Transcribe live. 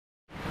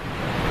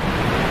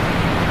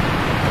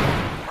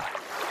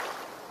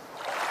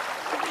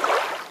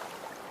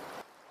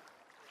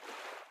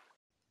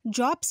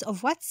drops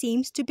of what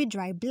seems to be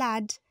dry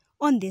blood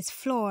on this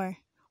floor,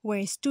 where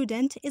a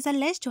student is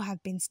alleged to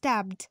have been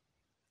stabbed.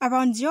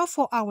 Around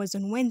 04 hours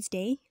on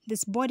Wednesday,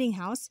 this boarding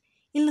house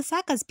in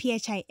Lusaka's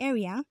PHI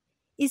area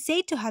is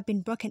said to have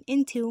been broken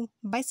into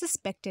by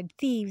suspected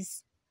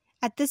thieves.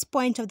 At this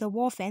point of the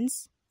wall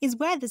fence is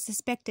where the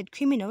suspected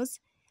criminals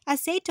are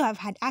said to have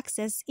had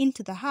access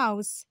into the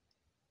house.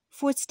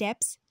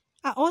 Footsteps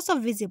are also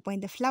visible in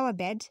the flower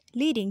bed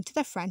leading to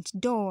the front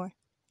door.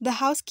 The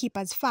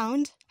housekeepers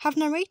found have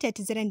narrated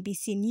to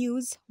ZNBC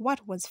News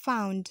what was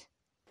found.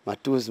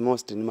 Matuzi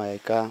most ni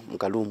mayaka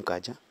mkalu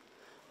mkaja,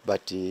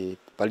 but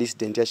police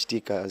didn't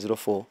yachitika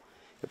 04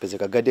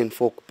 yapezeka garden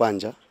 4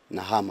 kupanja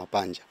na hama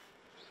panja,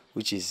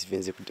 which is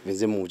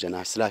venze muja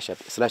na slash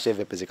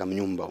yapezeka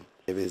mnyumba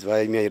venze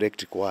vaya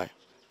electric wire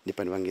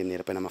nipa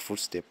niwangenera pana ma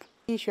footstep.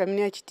 Ishu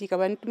amini yachitika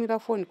banitumira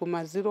phone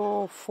kuma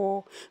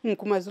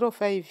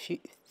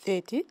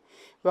 05:30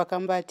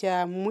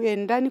 wakambatia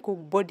muendani ku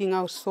boarding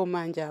house so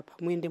manja hapa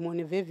muende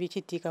muone vevi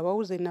chitika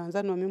wauze na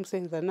wanzani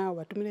wamemusenza nao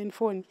watumira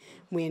phone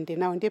muende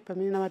nao ndiye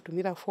pamene na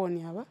watumira phone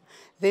hapa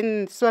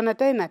then swana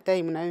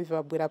time na mvi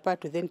wabwera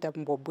patu then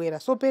tambobwera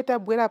so peta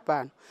bwera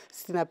pano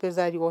sina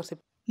peza ali wose.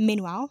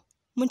 Meanwhile,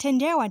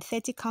 Muntendera Ward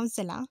 30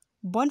 councillor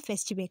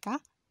Boniface Chibeka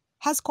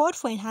has called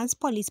for enhanced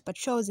police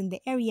patrols in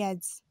the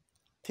areas.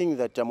 I think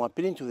that I'm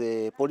appealing to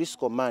the police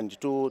command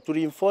to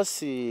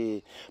reinforce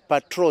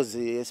patrols,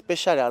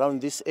 especially around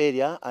this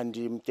area and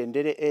the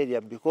Mtendere area,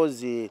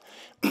 because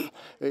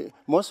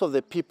most of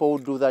the people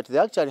who do that, they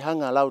actually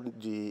hang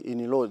around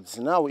in roads.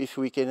 Now, if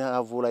we can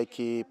have like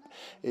a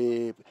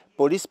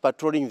police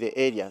patrolling the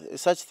area,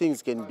 such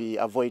things can be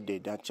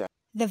avoided actually.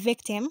 The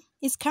victim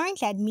is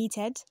currently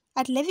admitted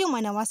at Levy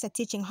Mwanawasa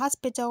Teaching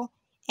Hospital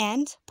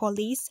and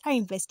police are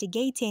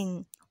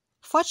investigating.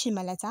 Fortune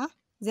Malata,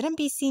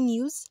 ZNBC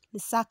News,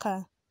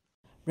 Lusaka.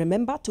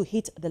 Remember to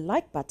hit the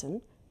like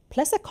button,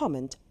 place a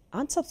comment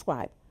and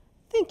subscribe.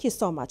 Thank you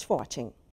so much for watching.